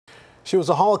She was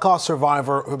a Holocaust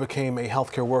survivor who became a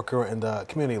healthcare worker and a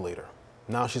community leader.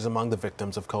 Now she's among the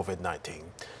victims of COVID-19.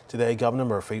 Today, Governor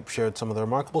Murphy shared some of the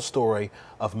remarkable story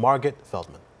of Margit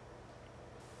Feldman.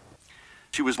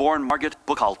 She was born Margit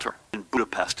Feldman in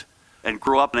Budapest and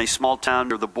grew up in a small town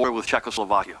near the border with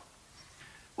Czechoslovakia.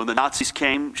 When the Nazis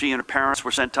came, she and her parents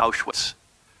were sent to Auschwitz.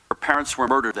 Her parents were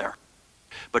murdered there.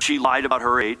 But she lied about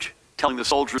her age, telling the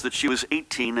soldiers that she was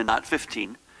 18 and not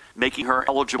 15, making her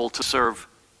eligible to serve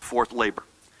forced labor.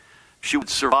 She would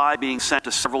survive being sent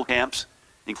to several camps,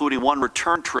 including one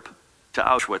return trip to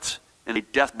Auschwitz and a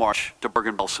death march to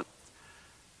Bergen-Belsen.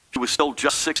 She was still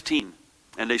just 16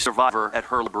 and a survivor at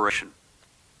her liberation.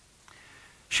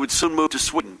 She would soon move to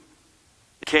Sweden.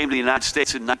 Came to the United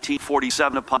States in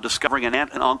 1947 upon discovering an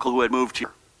aunt and uncle who had moved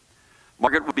here.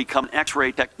 Margit would become an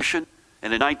X-ray technician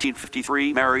and in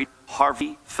 1953 married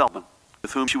Murhpy Feldman,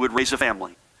 with whom she would raise a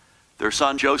family. Their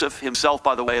son Joseph, himself,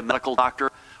 by the way, a medical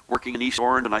doctor working in East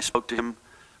Orange, and I spoke to him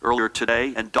earlier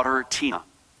today, and daughter Tina.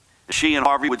 And she and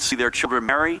Murhpy would see their children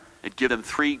marry and give them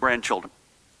 3 grandchildren.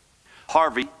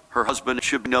 Murhpy, her husband, it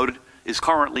should be noted, is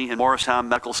currently in Morristown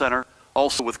Medical Center,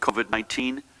 also with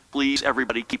COVID-19. Please,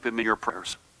 everybody, keep him in your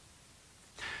prayers.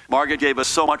 Margit gave us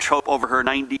so much hope over her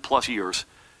 90-plus years.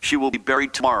 She will be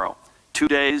buried tomorrow, 2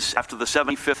 days after the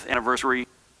 75th anniversary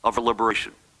of her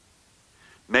liberation.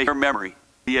 May her memory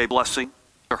be a blessing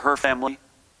to her family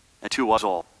and to us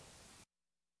all.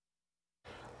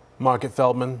 Margit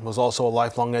Feldman was also a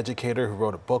lifelong educator who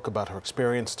wrote a book about her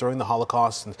experience during the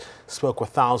Holocaust and spoke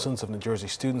with thousands of New Jersey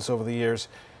students over the years.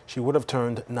 She would have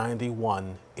turned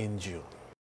 91 in June.